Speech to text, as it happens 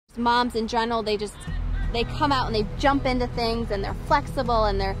Moms in general, they come out and they jump into things, and they're flexible,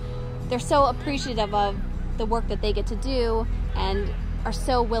 and they're so appreciative of the work that they get to do and are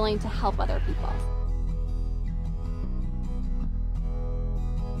so willing to help other people.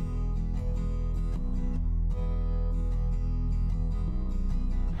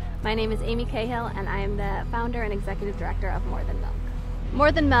 My name is Amy Cahill, and I am the founder and executive director of More Than Milk.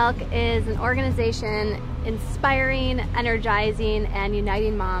 More Than Milk is an organization inspiring, energizing, and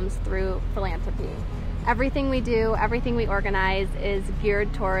uniting moms through philanthropy. Everything we do, everything we organize is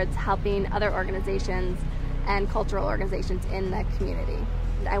geared towards helping other organizations and cultural organizations in the community.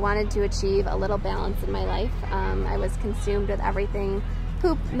 I wanted to achieve a little balance in my life. I was consumed with everything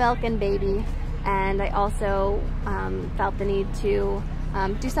poop, milk, and baby, and I also felt the need to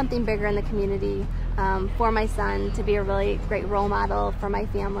do something bigger in the community for my son, to be a really great role model for my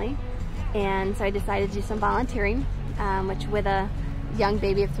family. And so I decided to do some volunteering, which with a young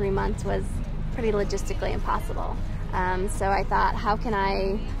baby of 3 months was pretty logistically impossible. So I thought, how can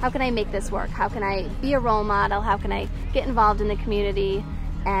I make this work? How can I be a role model? How can I get involved in the community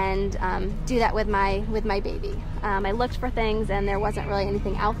and do that with my baby? I looked for things, and there wasn't really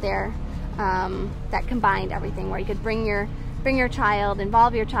anything out there that combined everything, where you could bring your child,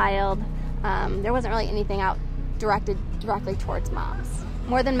 involve your child. There wasn't really anything out directed directly towards moms.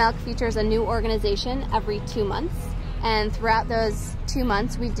 More Than Milk features a new organization every 2 months, and throughout those 2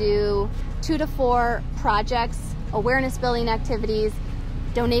 months we do 2 to 4 projects, awareness building activities,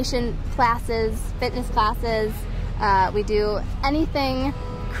 donation classes, fitness classes. We do anything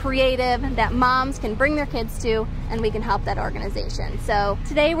creative that moms can bring their kids to, and we can help that organization. So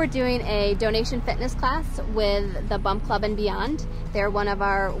today we're doing a donation fitness class with the Bump Club and Beyond. They're one of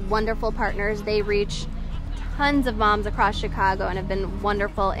our wonderful partners. They reach tons of moms across Chicago and have been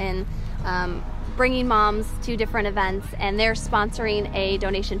wonderful in bringing moms to different events, and they're sponsoring a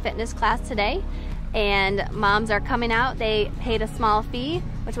donation fitness class today. And moms are coming out. They paid a small fee,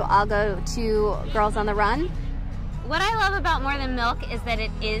 which will all go to Girls on the Run. What I love about More Than Milk is that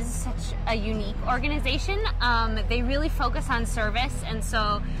it is such a unique organization. They really focus on service, and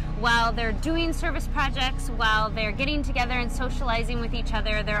so while they're doing service projects, while they're getting together and socializing with each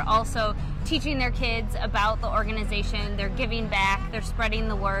other, they're also teaching their kids about the organization, they're giving back, they're spreading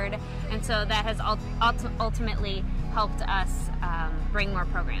the word, and so that has ultimately helped us bring more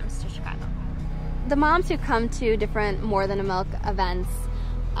programs to Chicago. The moms who come to different More Than a Milk events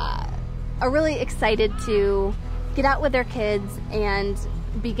are really excited to get out with their kids and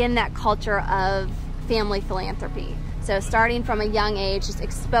begin that culture of family philanthropy. So starting from a young age, just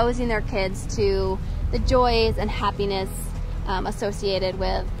exposing their kids to the joys and happiness associated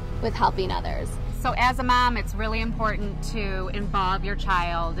with helping others. So as a mom, it's really important to involve your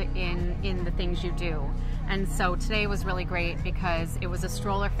child in the things you do. And so today was really great because it was a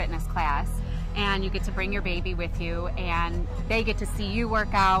stroller fitness class, and you get to bring your baby with you, and they get to see you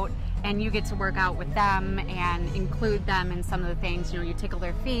work out, and you get to work out with them and include them in some of the things. You know, you tickle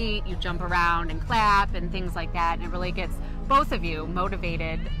their feet, you jump around and clap and things like that, and it really gets both of you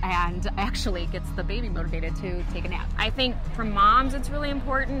motivated, and actually gets the baby motivated to take a nap. I think for moms it's really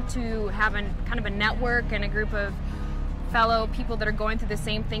important to have kind of a network and a group of fellow people that are going through the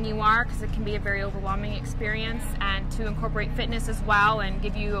same thing you are, because it can be a very overwhelming experience, and to incorporate fitness as well and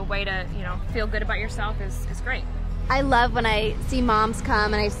give you a way to, you know, feel good about yourself is great. I love when I see moms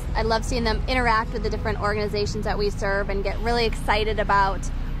come, and I love seeing them interact with the different organizations that we serve and get really excited about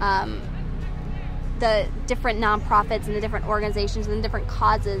the different nonprofits and the different organizations and the different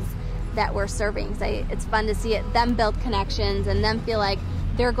causes that we're serving. So it's fun to see them build connections and them feel like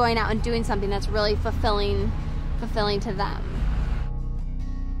they're going out and doing something that's really fulfilling to them.